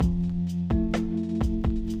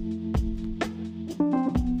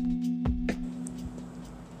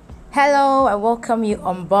Hello, I welcome you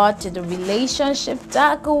on board to the Relationship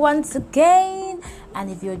Talk once again. And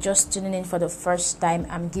if you're just tuning in for the first time,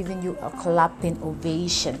 I'm giving you a clapping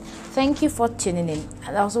ovation. Thank you for tuning in.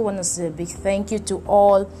 And I also want to say a big thank you to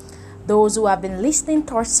all those who have been listening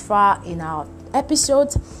thus far in our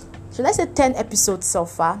episodes. Should I say 10 episodes so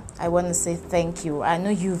far? I want to say thank you. I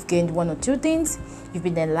know you've gained one or two things. You've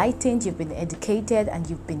been enlightened, you've been educated, and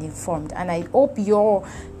you've been informed. And I hope your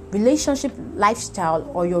relationship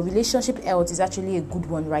lifestyle or your relationship health is actually a good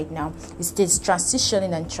one right now. It's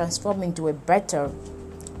transitioning and transforming to a better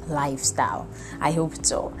lifestyle. I hope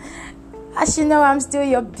so. As you know, I'm still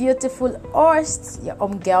your beautiful host, your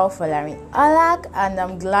girl Folarin Alak, and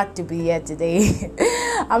I'm glad to be here today.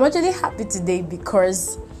 I'm actually happy today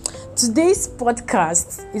because today's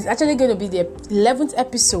podcast is actually going to be the 11th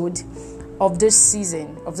episode of this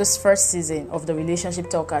season, of this first season of the Relationship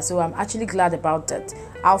Talker. So I'm actually glad about that.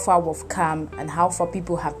 How far we've come and how far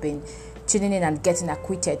people have been tuning in and getting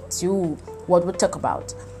acquainted to what we'll talk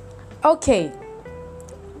about. Okay.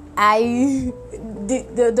 The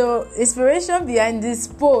inspiration behind this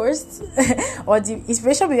post or the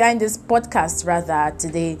inspiration behind this podcast rather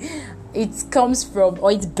today, it comes from,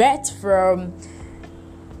 or it's birthed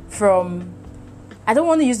from I don't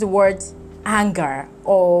want to use the word anger,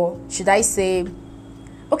 or should I say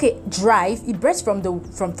drive. It breaks from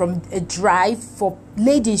a drive for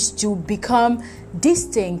ladies to become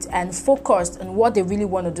distinct and focused on what they really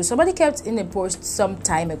want to do. Somebody kept in a post some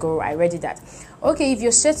time ago, I read it, that if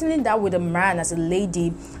you're settling down with a man as a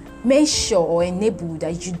lady, make sure or enable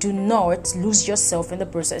that you do not lose yourself in the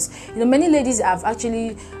process. Many ladies have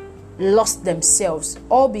actually lost themselves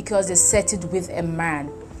all because they settled with a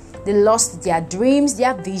man. They lost their dreams,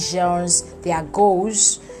 their visions, their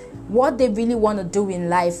goals, what they really want to do in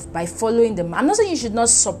life by following them. I'm not saying you should not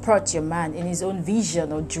support your man in his own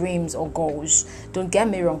vision or dreams or goals. Don't get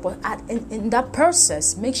me wrong. But in that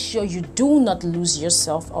process, make sure you do not lose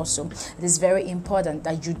yourself also. It is very important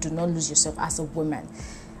that you do not lose yourself as a woman.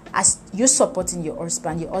 As you're supporting your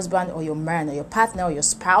husband or your man or your partner or your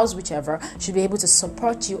spouse, whichever, should be able to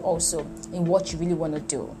support you also in what you really want to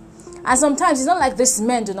do. And sometimes it's not like these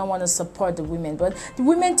men do not want to support the women, but the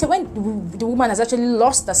women, when the woman has actually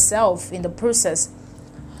lost herself in the process,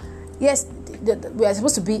 yes, we are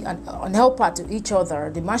supposed to be an helper to each other.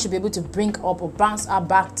 The man should be able to bring up or bounce her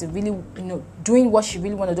back to really, doing what she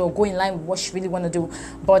really want to do or go in line with what she really want to do.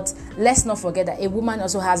 But let's not forget that a woman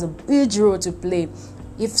also has a huge role to play.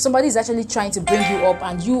 If somebody is actually trying to bring you up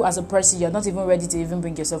and you as a person, you're not even ready to even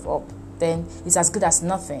bring yourself up, then it's as good as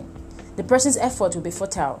nothing. The person's effort will be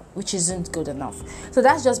futile, which isn't good enough. So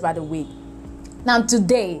that's just by the way. Now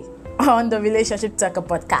today on the Relationship Talker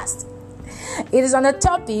podcast, it is on the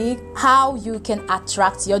topic how you can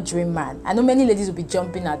attract your dream man. I know many ladies will be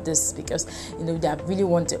jumping at this because they really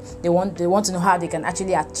want to know how they can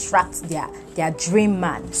actually attract their dream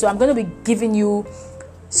man. So I'm going to be giving you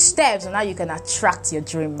steps on how you can attract your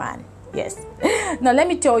dream man. Yes. Now let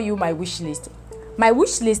me tell you my wish list. My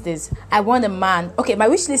wish list is, I want a man. My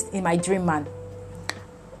wish list in my dream man.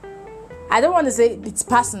 I don't want to say it's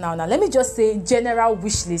personal now. Let me just say general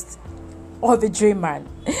wish list of the dream man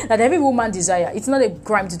that every woman desire. It's not a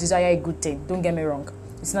crime to desire a good thing. Don't get me wrong.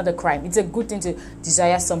 It's not a crime. It's a good thing to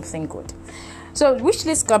desire something good. So wish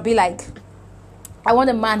list could be like, I want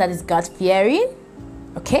a man that is God-fearing.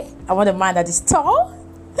 I want a man that is tall.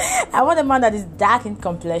 I want a man that is dark in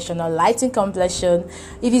complexion or light in complexion.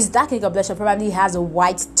 If he's dark in complexion, probably he has a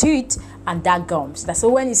white teeth and dark gums. That's so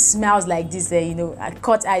when he smells like this, I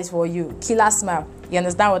cut eyes for you, killer smile. You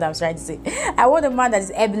understand what I'm trying to say? I want a man that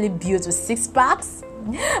is heavily built with six packs.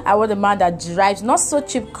 I want a man that drives not so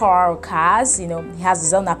cheap car or cars. He has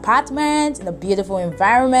his own apartment in a beautiful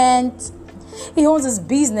environment. He owns his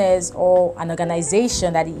business or an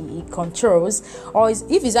organization that he controls, or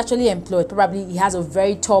if he's actually employed, probably he has a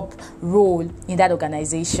very top role in that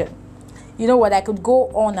organization. You know what? I could go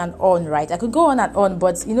on and on, right? I could go on and on,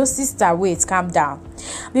 but sister, wait, calm down.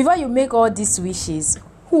 Before you make all these wishes,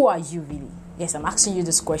 who are you really? Yes, I'm asking you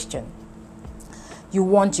this question. You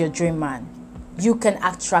want your dream man. You can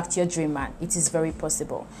attract your dream man. It is very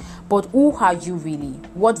possible. But who are you really?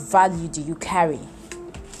 What value do you carry?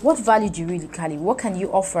 What value do you really carry? What can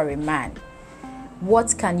you offer a man?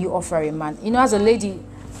 What can you offer a man? As a lady,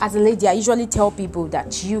 I usually tell people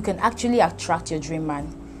that you can actually attract your dream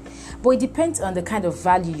man. But it depends on the kind of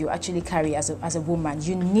value you actually carry as a woman.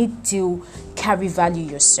 You need to carry value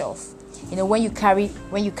yourself. When you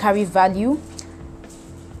carry value,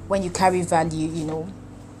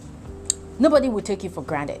 nobody will take you for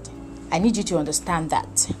granted. I need you to understand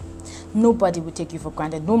that. Nobody will take you for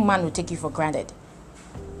granted. No man will take you for granted.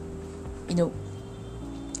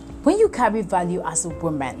 When you carry value as a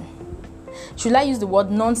woman, should I use the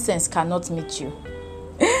word nonsense cannot meet you?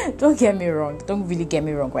 Don't get me wrong. Don't really get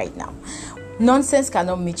me wrong right now. Nonsense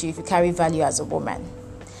cannot meet you if you carry value as a woman.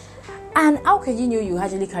 And how can you know you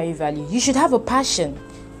actually carry value? You should have a passion.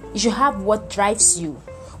 You should have what drives you.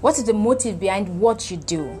 What is the motive behind what you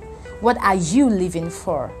do? What are you living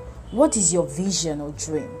for? What is your vision or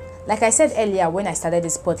dream? Like I said earlier when I started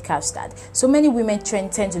this podcast, that so many women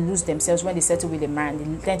tend to lose themselves when they settle with a man.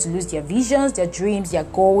 They tend to lose their visions, their dreams, their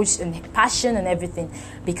goals, and passion and everything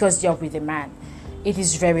because you're with a man. It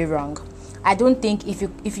is very wrong. I don't think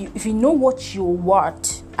if you know what you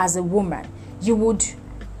want as a woman, you would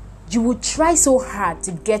try so hard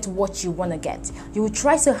to get what you want to get. You would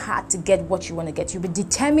try so hard to get what you want to get. You'll be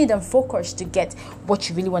determined and focused to get what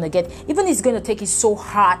you really want to get. Even if it's going to take you so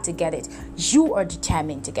hard to get it, you are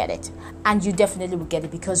determined to get it. And you definitely will get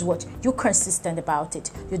it because what? You're consistent about it.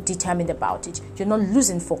 You're determined about it. You're not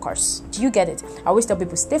losing focus. Do you get it? I always tell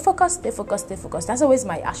people, stay focused, stay focused, stay focused. That's always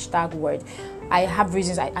my hashtag word. I have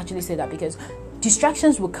reasons I actually say that because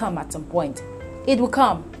distractions will come at some point. It will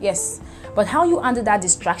come, yes. But how you handle that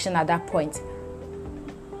distraction at that point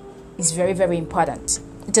is very, very important.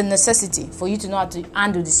 It's a necessity for you to know how to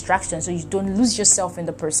handle distraction so you don't lose yourself in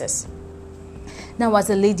the process. Now, as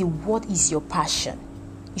a lady, what is your passion?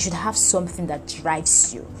 You should have something that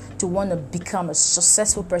drives you to want to become a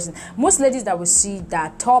successful person. Most ladies that we see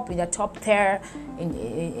that top in the top tier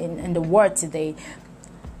in the world today,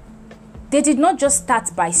 they did not just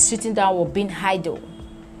start by sitting down or being idle.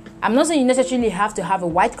 I'm not saying you necessarily have to have a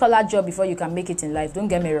white-collar job before you can make it in life. Don't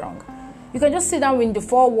get me wrong. You can just sit down in the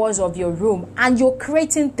four walls of your room and you're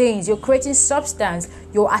creating things. You're creating substance.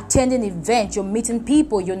 You're attending events. You're meeting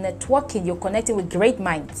people. You're networking. You're connecting with great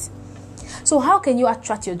minds. So how can you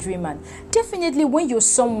attract your dream man? Definitely when you're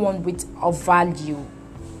someone with a value,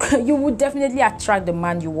 you would definitely attract the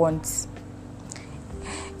man you want.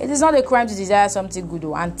 It is not a crime to desire something good,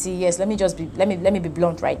 or auntie. Yes, let me be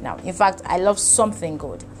blunt right now. In fact, I love something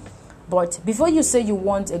good. But before you say you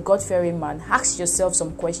want a God-fearing man, ask yourself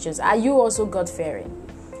some questions. Are you also God-fearing?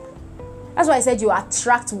 That's why I said you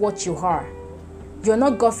attract what you are. You're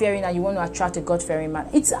not God-fearing and you want to attract a God-fearing man.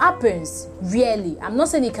 It happens, really. I'm not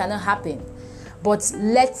saying it cannot happen. But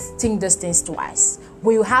let's think these things twice.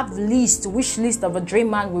 When you have wish list of a dream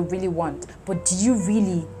man we really want, but can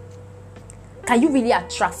you really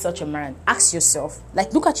attract such a man? Ask yourself.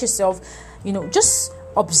 Like, look at yourself, just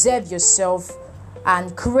observe yourself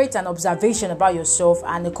and create an observation about yourself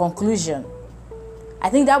and a conclusion.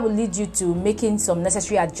 I think that will lead you to making some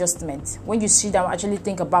necessary adjustments. When you sit down, actually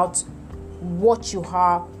think about what you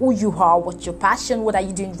are, who you are, what's your passion, what are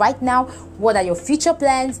you doing right now, what are your future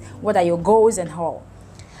plans, what are your goals and all.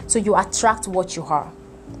 So you attract what you are.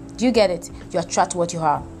 Do you get it? You attract what you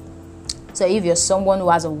are. So if you're someone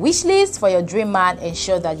who has a wish list for your dream man,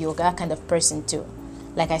 ensure that you're that kind of person too.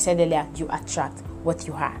 Like I said earlier, you attract what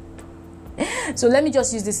you are. So let me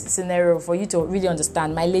just use this scenario for you to really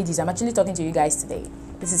understand. My ladies, I'm actually talking to you guys today.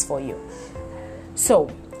 This is for you. So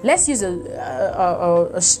let's use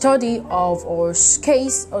a study of or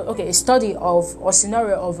case. Okay, a study of or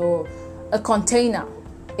scenario of a container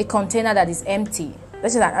that is empty.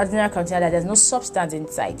 Let's say an ordinary container that there's no substance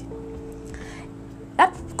inside.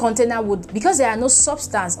 That container would, because there are no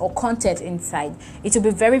substance or content inside, it will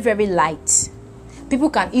be very, very light. People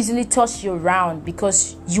can easily toss you around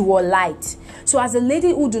because you are light. So as a lady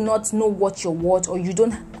who do not know what you're worth, or you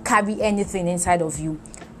don't carry anything inside of you,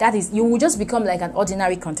 that is, you will just become like an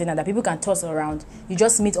ordinary container that people can toss around. You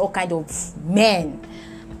just meet all kind of men.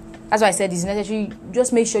 That's why I said it's necessary.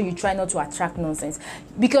 Just make sure you try not to attract nonsense.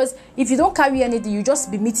 Because if you don't carry anything, you just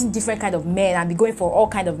be meeting different kind of men and be going for all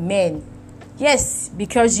kind of men. Yes,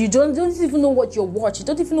 because you don't even know what you're worth. You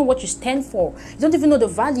don't even know what you stand for. You don't even know the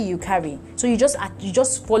value you carry. So you just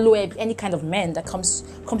follow any kind of man that comes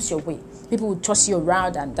your way. People will toss you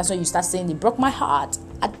around, and that's why you start saying, "They broke my heart,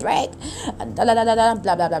 heartbreak," and blah blah blah blah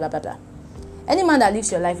blah blah blah blah blah. Any man that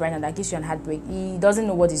lives your life right now that gives you an heartbreak, he doesn't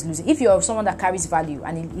know what he's losing. If you're someone that carries value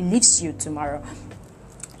and he leaves you tomorrow,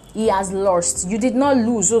 he has lost. You did not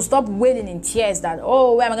lose. So stop wailing in tears that,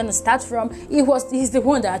 oh, where am I going to start from? He's the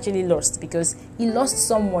one that actually lost, because he lost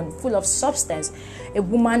someone full of substance, a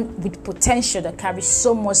woman with potential that carries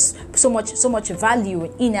so much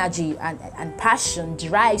value, energy, and passion,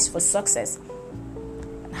 drives for success,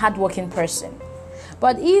 hardworking person.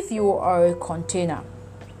 But if you are a container,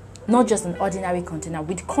 not just an ordinary container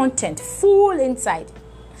with content full inside,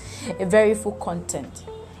 a very full content,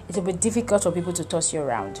 it will be difficult for people to toss you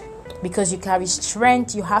around, because you carry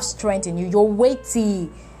strength. You have strength in you. You're weighty.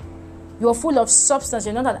 You're full of substance.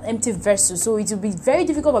 You're not an empty vessel. So it will be very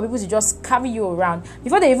difficult for people to just carry you around.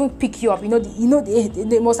 Before they even pick you up,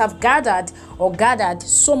 they must have gathered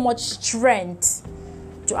so much strength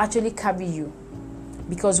to actually carry you.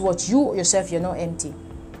 Because what you yourself, you're not empty.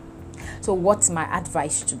 So what's my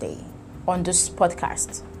advice today on this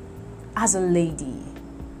podcast? As a lady,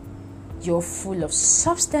 you're full of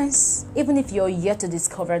substance. Even if you're yet to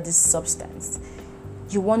discover this substance,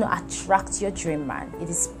 you want to attract your dream man. It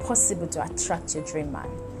is possible to attract your dream man,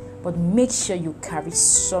 but make sure you carry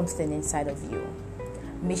something inside of you.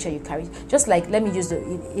 Make sure you carry, just like, let me use the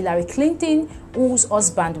Hillary Clinton, whose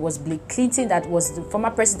husband was Bill Clinton, that was the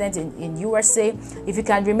former president in USA. If you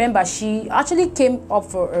can remember, she actually came up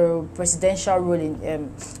for a presidential role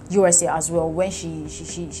in USA as well when she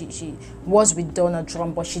was with Donald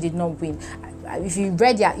Trump, but she did not win. If you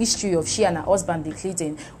read their history of she and her husband Bill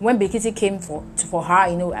Clinton, when Bill Clinton came for her,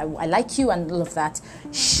 I like you and all of that,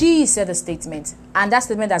 she said a statement, and that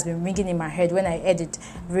statement has been ringing in my head when I edit,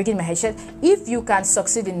 ringing in my head. She said, if you can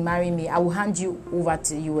succeed in marrying me, I will hand you over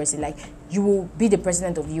to USA, like you will be the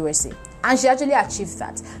president of USA. And she actually achieved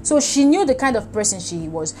that. So she knew the kind of person she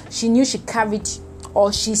was. She knew she carried,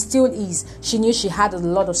 or she still is, she knew she had a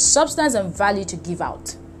lot of substance and value to give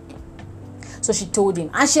out. So she told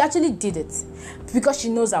him, and she actually did it because she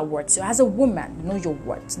knows her worth. So as a woman, know your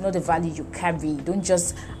worth, know the value you carry. Don't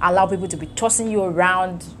just allow people to be tossing you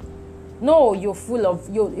around. No, you're full of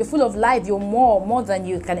life. You're more than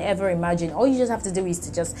you can ever imagine. All you just have to do is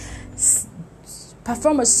to just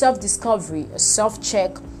perform a self-discovery, a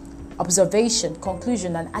self-check, observation,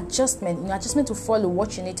 conclusion, and adjustment. Adjustment to follow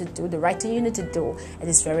what you need to do, the right thing you need to do. It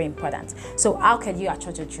is very important. So how can you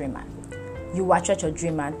attract your dream man? You attract your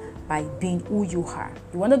dream man by being who you are.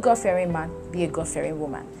 You want a God-fearing man, be a God-fearing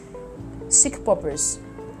woman. Seek purpose.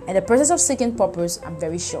 In the process of seeking purpose, I'm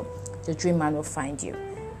very sure the dream man will find you.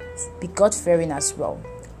 Be God-fearing as well.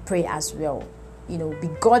 Pray as well. Be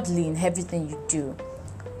godly in everything you do.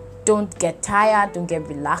 Don't get tired. Don't get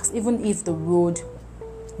relaxed. Even if the road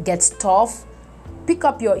gets tough, pick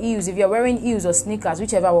up your heels. If you're wearing heels or sneakers,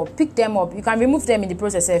 whichever one, pick them up. You can remove them in the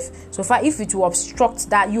process. So far, if it will obstruct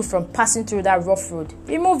you from passing through that rough road,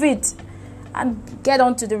 remove it and get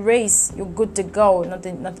on to the race. You're good to go.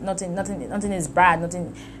 Nothing is bad.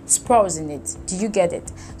 Nothing spoils in it. Do you get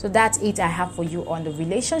it? So that's it I have for you on the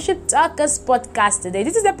Relationship Talkers podcast today.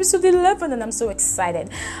 This is episode 11 and I'm so excited.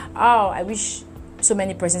 I wish so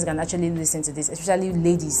many persons can actually listen to this, especially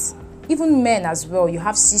ladies. Even men as well. You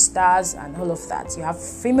have sisters and all of that. You have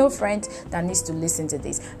female friends that needs to listen to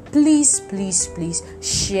this. Please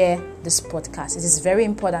share this podcast. It is very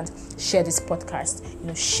important. Share this podcast.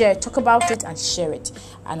 Share, talk about it and share it.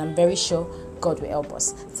 And I'm very sure God will help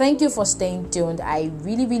us. Thank you for staying tuned. I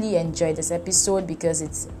really enjoyed this episode because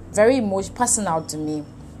it's very much personal to me.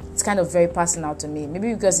 It's kind of very personal to me.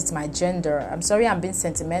 Maybe because it's my gender. I'm sorry I'm being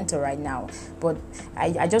sentimental right now. But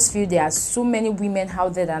I just feel there are so many women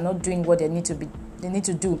out there that are not doing what they need to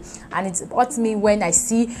do. And it hurts me when I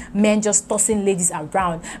see men just tossing ladies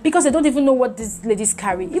around because they don't even know what these ladies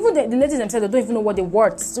carry. Even the ladies themselves, they don't even know what they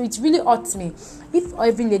worth. So it really hurts me. If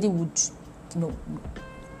every lady would,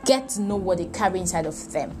 get to know what they carry inside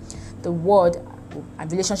of them, the world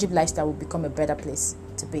and relationship lifestyle will become a better place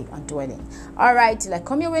to be and dwelling. All right, till I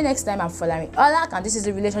come your way next time, I'm following Olak, and this is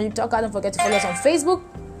the Relationship Talker. Don't forget to follow us on Facebook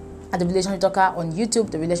at the Relationship Talker, on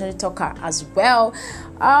YouTube, the Relationship Talker as well.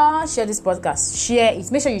 Share this podcast, share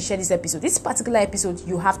it. Make sure you share this episode. This particular episode,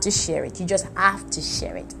 you have to share it. You just have to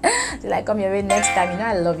share it. Till I come your way next time,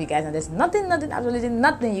 I love you guys, and there's nothing, absolutely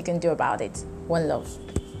nothing you can do about it. One love.